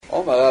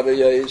Omar Rabbi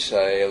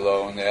Yisrael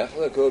lo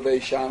nechleku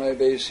Beis Shammai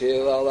Beis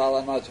Hillel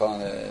ala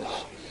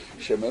matonis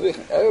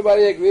shemelichin.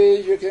 Everybody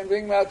agrees you can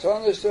bring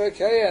matonis to a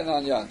kayan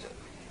on Yom Tov.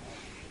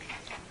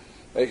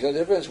 Makes no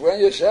difference when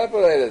you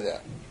separated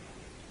them.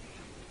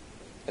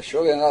 It's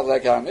surely not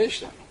like our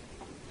Mishnah.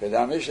 Because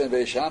our Mishnah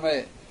Beis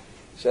Shammai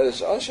said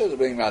it's also to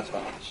bring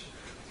matonis.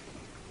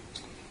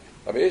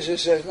 Rabbi Yisrael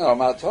says no,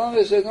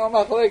 matonis there's no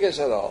machlekes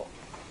at all.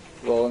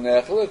 Lo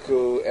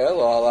nechleku el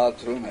ala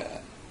trumeh.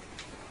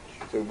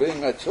 To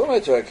bring a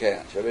tumah to a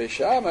can. Beis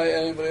Shammai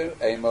a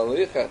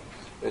malichat.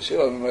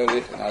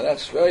 Now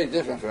that's very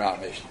different from our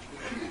Mishnah.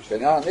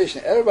 But now our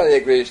Mishnah, everybody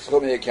agrees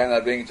tumah you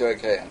cannot bring to a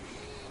can.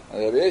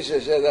 And the Beis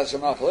Shammai said that's a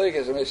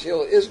machlekes. The Beis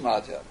Hillel is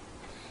matel.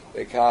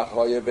 Bekach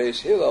hoya Beis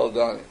Hillel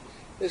doni.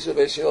 This is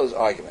Beis Hillel's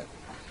argument.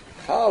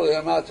 Chal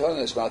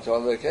matonis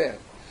maton lekein,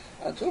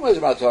 and tumah is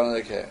maton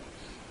lekein.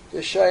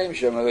 The shame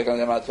shemelikon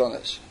the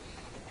matonis,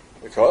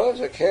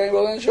 because a king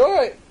will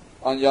enjoy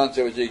on Yom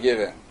Tov what you give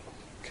him.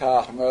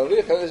 Kach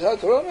melichan is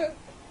hatrumah.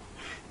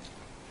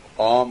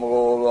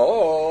 Amru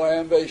lo,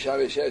 and Beis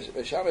Shammai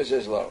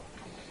says lo.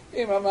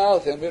 Ima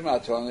maltin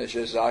b'matonis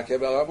is zakeh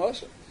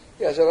b'ramos.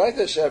 He has a right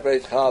to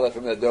separate challah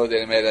from the dough that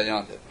he made on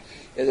Yom Tov.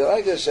 He has a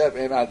right to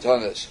separate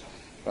matonis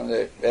from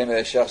the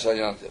shechs on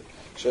Yom Tov.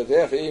 So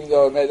therefore, even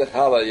though he made the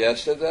challah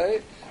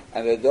yesterday,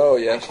 and the dough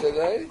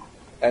yesterday,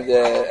 and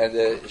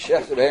the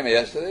shech the behemah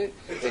yesterday,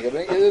 he can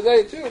bring it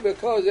today too,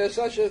 because there's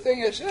such a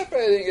thing as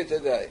separating it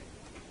today.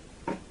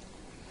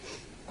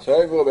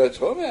 So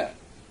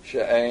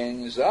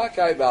she'ein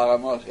zakai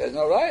b'ramos, he has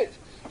no right.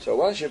 So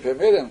once you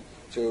permit him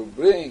to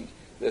bring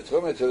the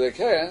trumah to the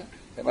Kohen,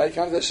 he might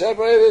come to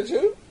separate it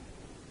too.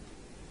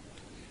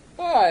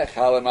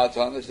 Challah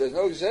matonis, there's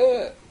no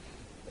gzera.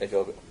 If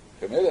you'll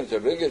permit him to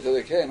bring it to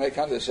the Kohen, he might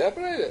come to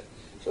separate it.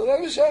 So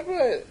let him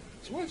separate it.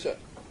 It's mutzah,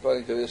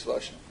 according to this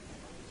lashon.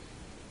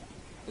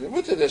 It's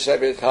mutzah to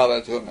separate challah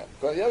and trumah,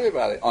 according to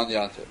everybody on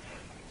Yom Tov.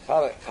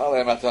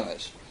 Challah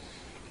matonis.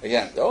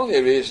 Again, the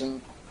only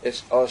reason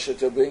it's also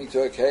to bring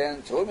to a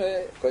Kohen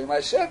trumah, because you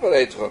might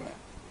separate trumah.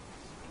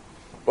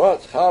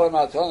 But challah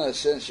matonis,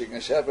 since you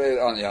can separate it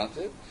on Yom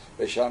Tov,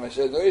 Beis Shammai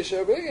says no, you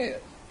should bring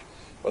it.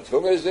 But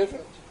trumah is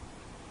different.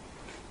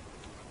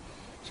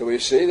 So we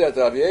see that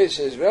Rabbi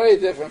Yisrael is very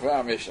different from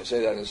our Mishnah.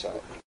 Say that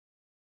aside.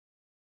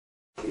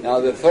 Now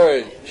the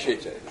third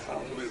shita.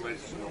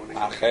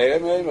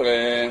 Acherem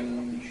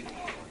emrim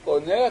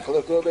onech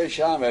leku Beis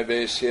Shammai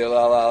Beis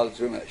Hillel al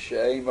trumah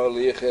she'ein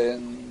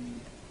molichin.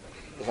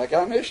 It's like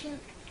our Mishnah.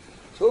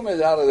 Trumah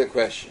is out of the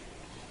question.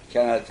 You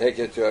cannot take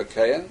it to a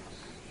Kohen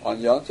on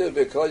Yom Tov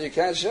because you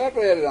can't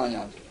separate it on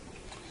Yom Tov.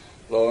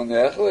 Lo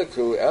onech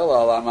leku el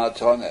al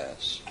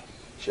matones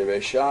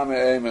she'Beis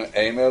Shammai ein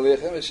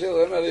molichin Beis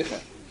Hillel ein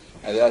molichin.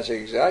 And that's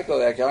exactly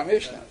like our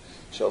Mishnah.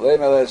 So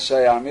let's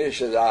say our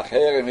Mishnah is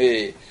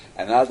Acherem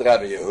and not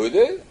Rabbi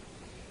Yehuda,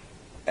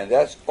 and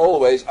that's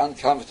always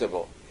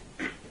uncomfortable.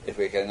 If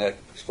we can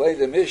explain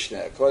the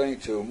Mishnah according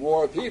to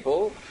more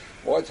people,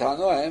 more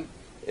Tanoim,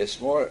 it's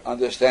more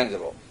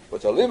understandable. But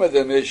to limit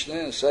the Mishnah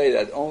and say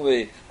that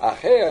only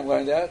Acherem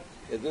learned that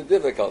is a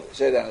difficult.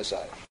 Say that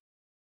aside.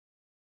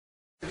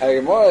 And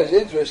Gemara is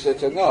interested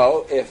to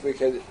know if we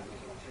can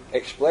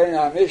explain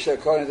our Mishnah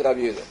according to Rabbi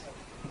Yehuda.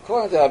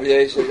 According to Rabbi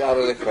Yisrael, it's out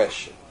of the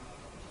question.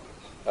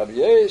 Rabbi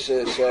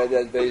Yisrael said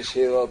that Beis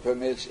Hillel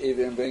permits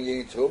even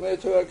bringing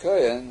trumah to a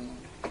Kohen,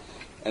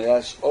 and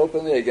that's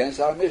openly against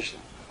our Mishnah.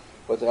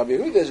 But Rabbi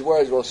Yehuda's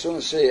words we'll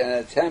soon see, an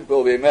attempt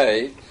will be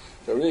made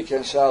to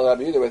reconcile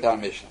Rabbi Yehuda with our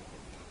Mishnah.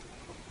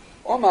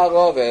 Omar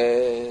Rove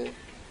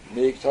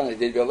Miktoni,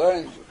 did we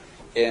learn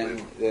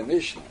in the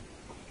Mishnah?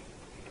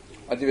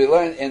 Or did we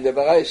learn in the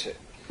Baraisa?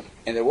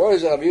 In the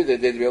words of Rabbi Yehuda,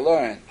 did we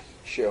learn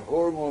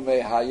Shehurmu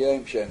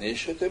mehayim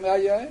shenishchutu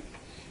mehayim?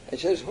 It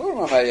says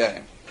hurmu mehayim.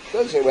 It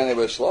doesn't say when they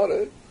were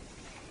slaughtered.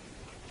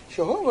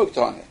 Shehurmu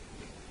ktani.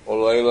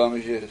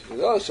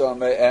 Oleilam also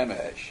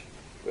me'emesh.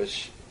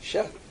 Was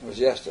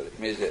yesterday. It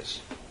means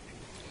this.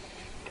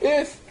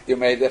 If you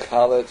made the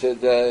challah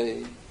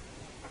today,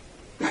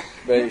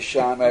 Beis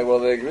Shammai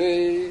will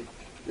agree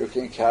you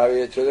can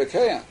carry it to the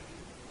Kohen.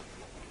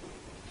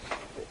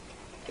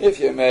 If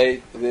you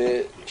made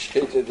the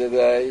shechita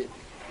today,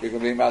 you can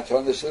bring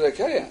matonis to the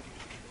Kohen.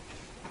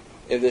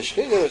 If the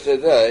shechita was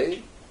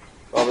today,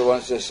 Rabbi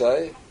wants to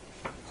say,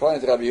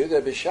 according to Rabbi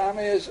Yehuda, Beis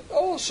Shammai is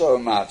also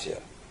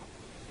matya.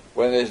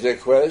 When there's the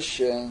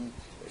question,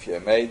 if you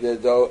made the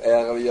dough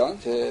erev Yom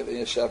Tov and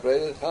you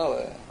separated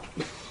challah,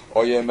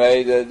 or you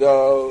made the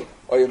dough,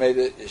 or you made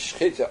the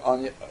shechita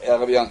on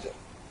erev Yom Tov.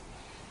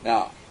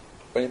 Now,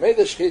 when you made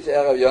the shechita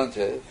erev Yom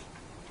Tov,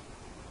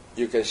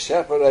 you can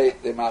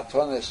separate the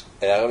matonis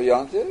erev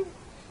Yom Tov,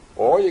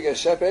 or you can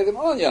separate them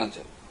on Yom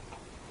Tov.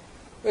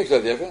 Makes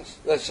no difference.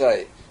 Let's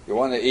say you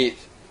want to eat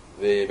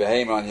the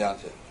behemah on Yom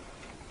Tov.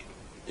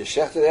 You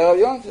shechted erev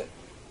Yom Tov.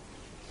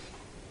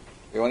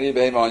 You want to eat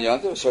behemah on Yom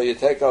Tov, so you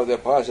take out the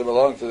parts that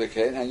belong to the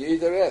Kohen and you eat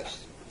the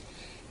rest.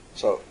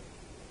 So,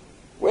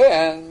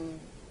 when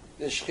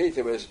the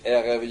shechita was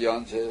erev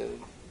Yom Tov,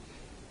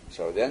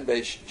 so then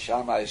Beis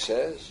Shammai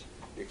says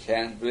you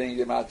can't bring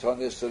the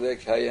matonis to the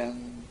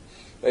Kohen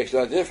Makes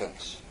no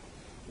difference.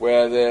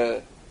 Where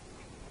the...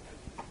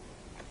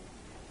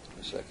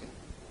 A second.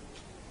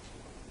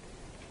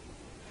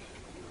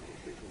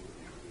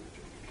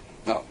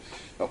 No.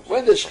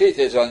 When the Shechita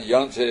is on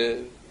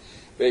Yontiv,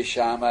 Beis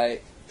Shammai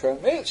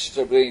permits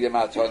to bring the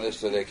Matanos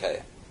to the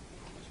Kayim.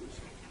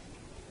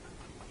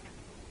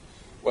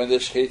 When the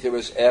Shechita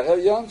was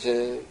Erev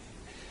Yontiv,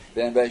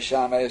 then Beis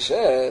Shammai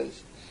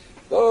says,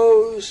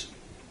 those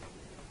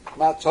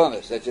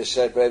Matanos that you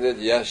separated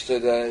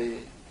yesterday,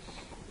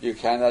 you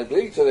cannot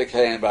bring to the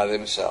Kayim by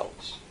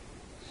themselves.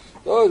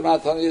 Those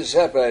Matanos you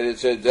separated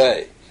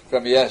today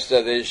from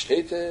yesterday's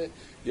Shechita,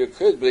 you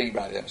could bring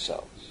by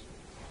themselves.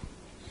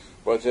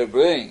 But to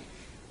bring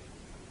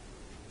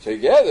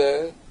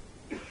together,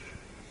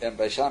 then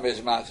Beis Shammai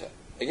is Mata.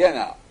 Again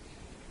now,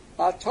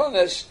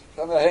 Matanos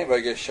from the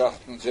Hamburg is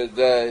Shachten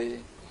today,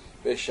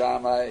 Beis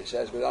Shammai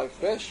says without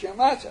question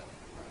Mata.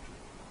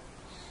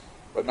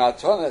 But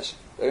Matanos,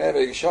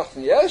 remember you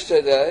Shachten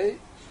yesterday,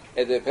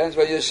 it depends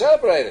when you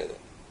separated it.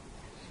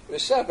 If you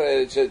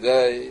separated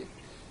today,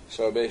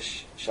 so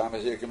Beis Shammai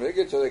says you can bring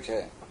it to the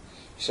Kayim.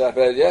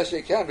 Separated yesterday,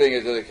 you can't bring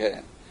it to the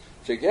Kayim.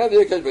 Together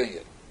you can bring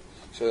it.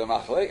 So the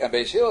Machlek, and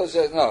Beis Hillel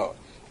says no.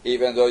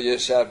 Even though you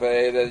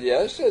separated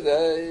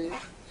yesterday,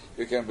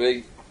 you can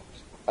bring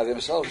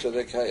themselves to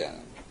the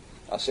Kayim.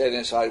 I'll say it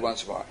inside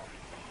once more.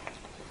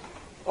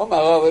 Omar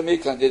Rav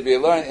Miklan, did we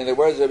learn in the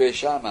words of Beis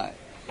Shammai,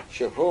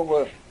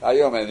 Shehumah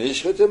Ayom and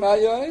Ishchutim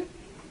Ayom?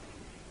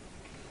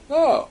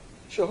 No.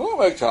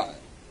 Shehumah Ktan.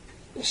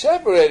 You're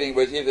separating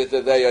with either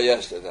today or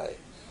yesterday.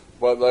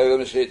 But the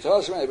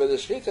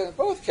Shechita in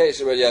both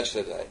cases were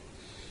yesterday.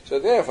 So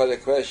therefore the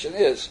question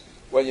is,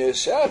 when you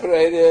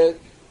separated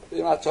the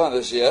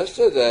Matanos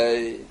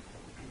yesterday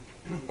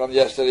from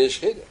yesterday's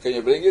Shechita, can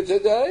you bring it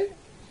today?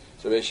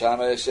 So Beis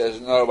Shammai says,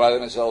 no, by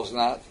themselves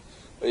not.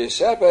 But you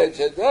separate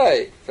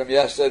today from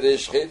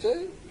yesterday's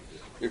Shechita,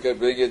 you can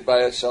bring it by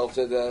itself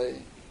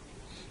today.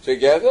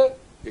 Together,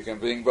 you can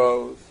bring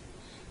both.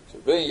 To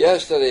bring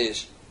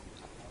yesterday's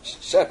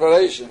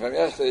separation from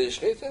yesterday's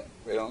Shechita,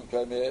 we don't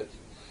permit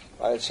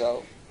by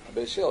itself. And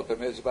Beis Hillel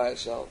permits by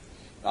itself.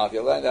 Now, if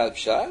you learn that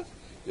Pshat,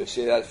 you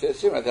see that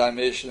fits in with our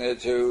Mishnah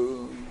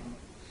too.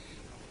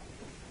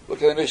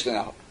 Look at the Mishnah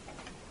now.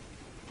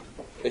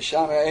 Beis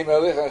Shammai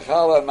Eimelich and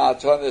Chala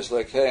Matanos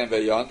Lekeim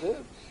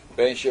Beyontiv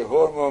Ben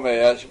Shehur Mu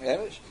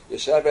Me'esh. You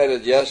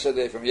separated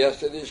yesterday from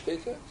yesterday's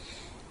Shechita,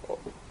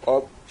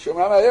 or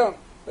Shumam Ayom.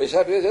 You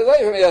separated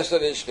today from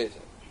yesterday's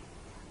Shechita.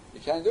 You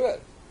can't do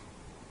it.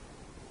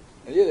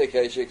 In either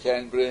case, you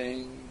can't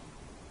bring.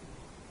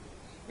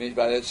 Means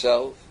by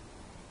itself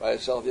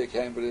you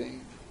can't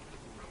bring.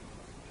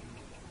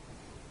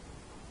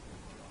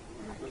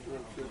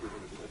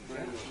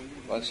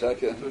 One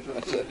second.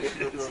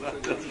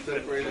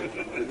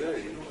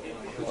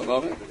 One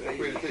moment.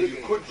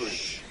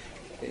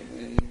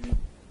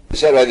 I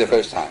said right the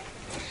first time.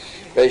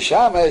 Beis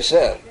Shammai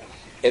said,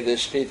 if the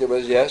Shechita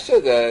was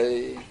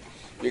yesterday,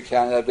 you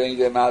cannot bring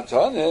the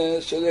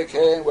Matanos to the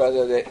Kayim,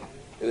 whether they...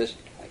 He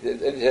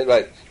said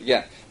right,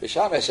 again. Beis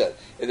Shammai said,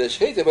 if the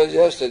Shechita was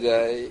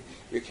yesterday,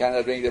 you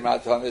cannot bring the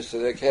Matanos to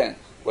the Kayim.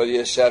 Whether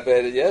you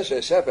separated yesterday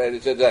or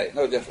separated today,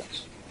 no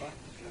difference.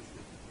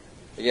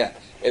 Again,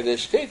 if the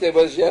Shechita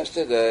was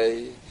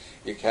yesterday,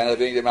 you cannot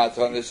bring the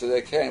Matanos to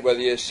the Kayim.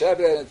 Whether you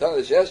separated the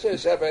Matanos yesterday or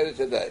separated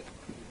today.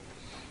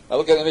 Now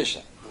look at the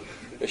Mishnah.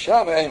 Beis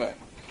Shammai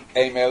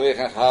Eimer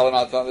Lichan Chala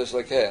Matanos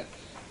Lekayim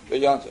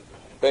B'Yontiv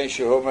Ben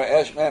Shehumah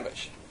Esh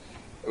Memesh.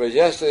 It was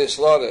yesterday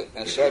slaughtered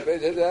and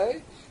separated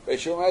today. Beis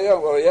Shammai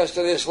Yom, well,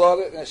 yesterday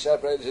slaughtered and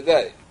separated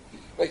today.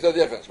 Makes no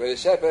difference. Whether you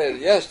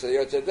separated yesterday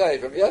or today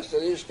from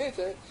yesterday's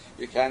Shechita,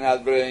 you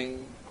cannot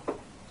bring.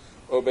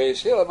 Or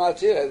Beis Hillel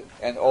Matir,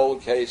 in all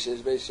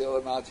cases, Beis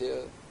Hillel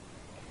Matir,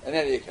 in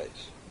any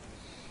case.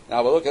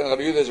 Now we're looking at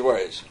Rabbi Yehuda's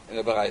words in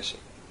the Baraisa.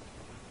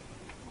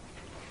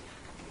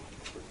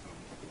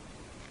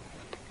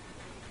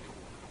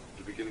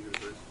 The beginning of the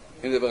verse.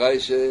 In the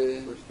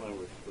Baraisa.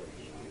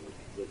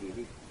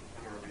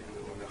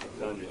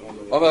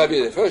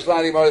 The first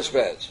line of Gemara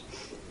spreads.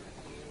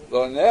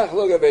 Lo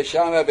nechlu Beis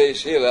Shammai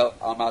Beis Hillel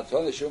al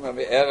Matanos Shumah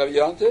me'erev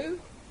Yontiv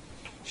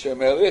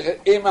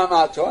shemelichet im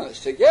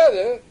Matanos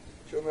together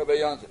Shumah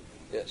beYontiv.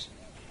 Yes.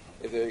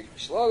 If they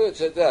slaughter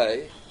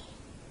today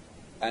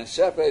and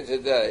separate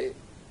today,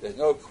 there's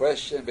no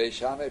question Beis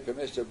Shammai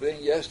permits to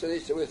bring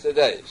yesterday's with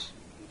today's.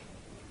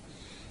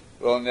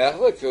 Lo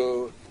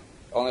nechlu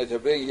only to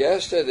bring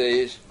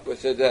yesterday's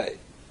with today.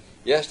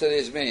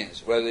 Yesterday's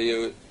means whether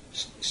you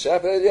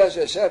separate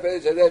yesterday,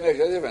 separate today makes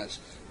a difference.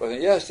 But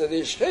in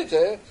yesterday's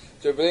Shechita,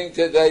 to bring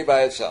today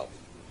by itself.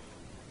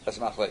 That's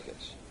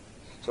Machlekes.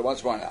 So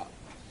once more now.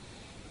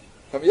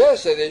 From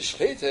yesterday's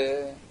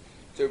Shechita,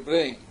 to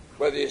bring,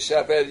 whether you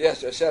separate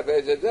yesterday or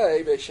separate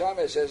today, Beis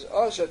Shammai says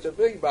also to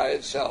bring by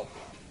itself.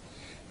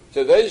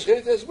 Today's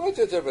Shechita is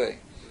mutter to bring.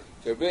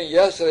 To bring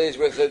yesterday's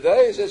with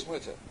today's is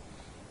mutter.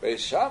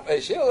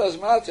 Beis Hillel is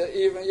mutter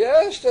even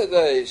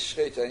yesterday's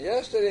Shechita and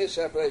yesterday's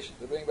separation.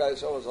 To bring by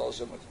itself is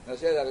also mutter. Now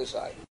say that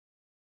aside.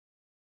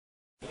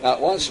 Now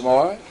once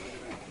more,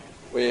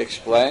 we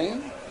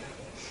explain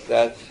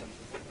that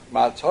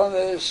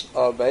matonis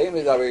or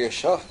behemoth that we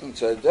geschachten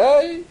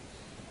today,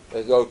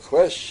 there's no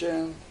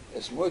question,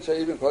 it's mutter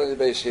even according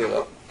to Beis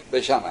Hillel,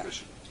 Beis Shammai.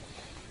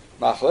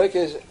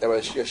 Machlekes, it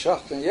was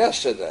geschachten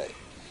yesterday.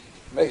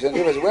 Makes a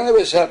difference when it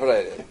was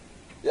separated.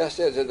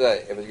 Yesterday or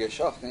today. If it's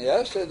geschachten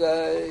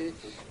yesterday,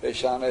 Beis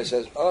Shammai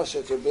says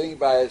also to bring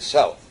by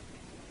itself.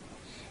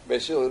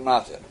 Beis Hillel is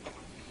matter.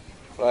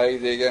 Like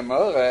the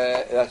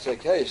Gemara, that's the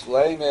case.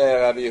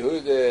 Leimer Rabbi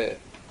Yehuda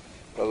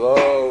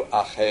below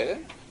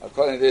Acherem.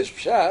 According to this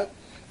pshat,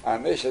 our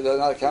Mishnah does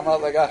not come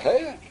out like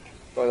Acherem.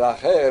 But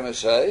Acherem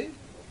say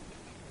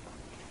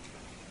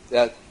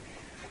that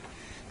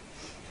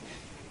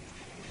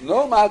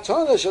no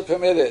matonis are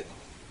permitted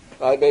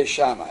by Beis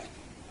Shammai.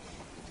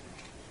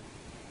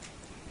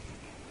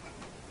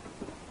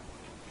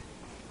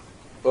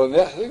 But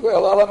nechlik a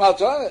lot of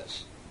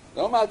matonis.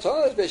 No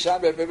matonis Beis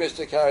Shammai permits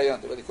to carry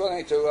on. But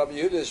according to Rabbi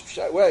Yehuda's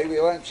way,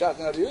 we learn pshat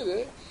in Rabbi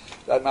Yehuda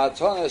that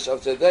matonis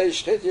of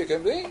today's shchit you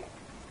can bring.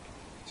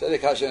 So the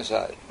kasha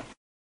inside.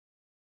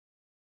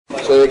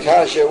 So the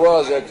kasha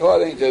was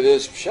according to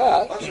this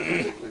pshat. Does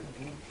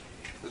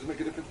it make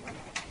a difference?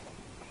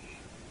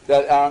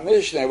 That our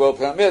Mishnah will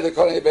permit,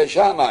 according to Beis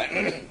Shammai,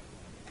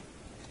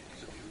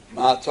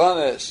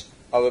 matonis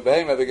of a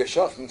behemoth of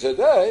geschachten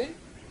today,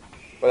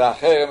 but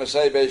Acherem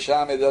say Beis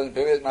Shammai doesn't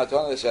permit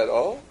matonis at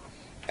all.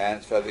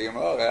 And for the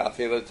Gemara,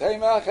 Afilu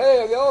Teima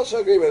Acherem, they also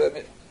agree with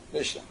the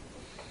Mishnah.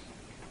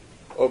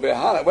 When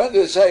did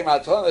it say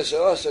matonis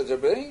are also to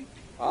bring?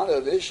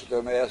 Honor this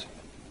to me, it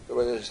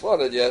was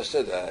slaughtered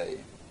yesterday.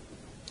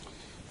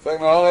 They're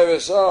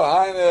both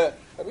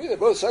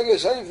saying the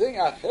same thing.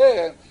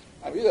 Acherem,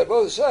 they're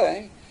both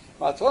saying,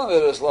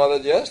 matonis was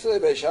slaughtered yesterday,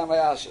 Beis Shammai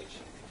asks.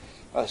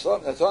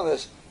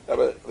 Matonis,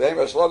 they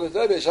were slaughtered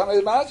today, Beis Shammai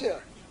is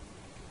matir.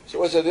 So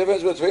what's the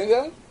difference between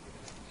them?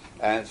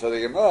 And for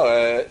the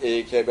Gemara,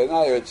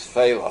 it's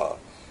failure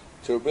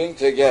to bring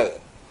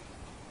together.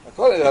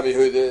 According to Rabbi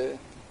Yehuda,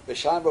 Beis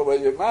Shammai will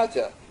be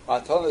matir.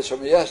 Matonis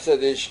from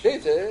yesterday's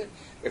shchita,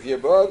 if you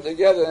brought them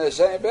together in the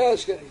same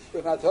basket,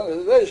 with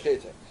matonis today's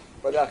shchita.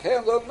 But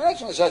Acherem don't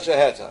mention such a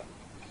heta.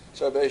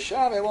 So Beis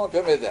Shammai won't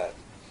permit that.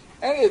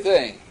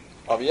 Anything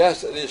of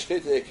yesterday's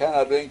shchita you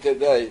cannot bring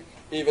today,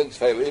 even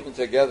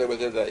together with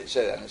today.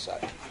 Say that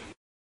inside.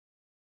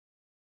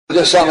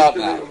 Just sum up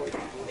now.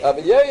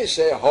 Rabbi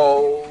Yosef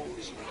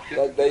holds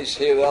that Beis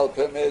Hillel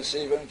permits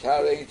even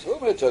carrying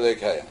tumah to the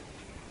Kayan.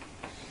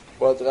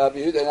 But Rabbi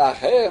Yehuda and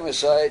Acherem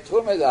say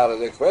tumah is out of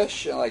the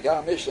question, like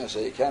our Mishnah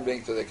says, you can't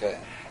bring to the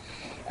Kayan.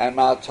 And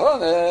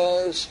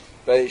matonis,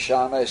 Beis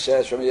Shammai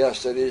says from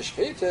yesterday's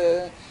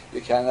shchita,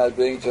 you cannot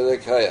bring to the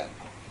Kayan.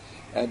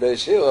 And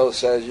Beis Hillel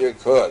says you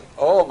could.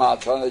 All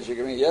matonis you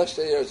can bring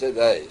yesterday or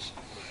today's.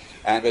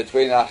 And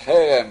between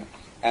Acherem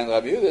and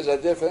Rabbi Yehuda there's a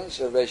difference.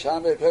 If Beis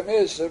Shammai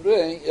permits to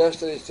bring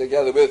yesterday's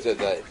together with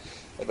today.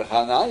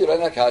 B'chanan, you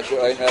better kasha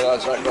oin me'el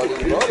asakot in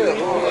the morning.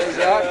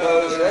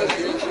 Exactly, says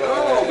you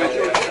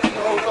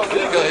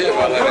go here,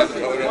 but I have to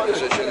go to the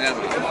position.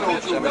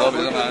 Shem el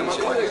b'zaman,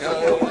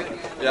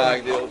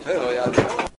 yagdil pero yagdil.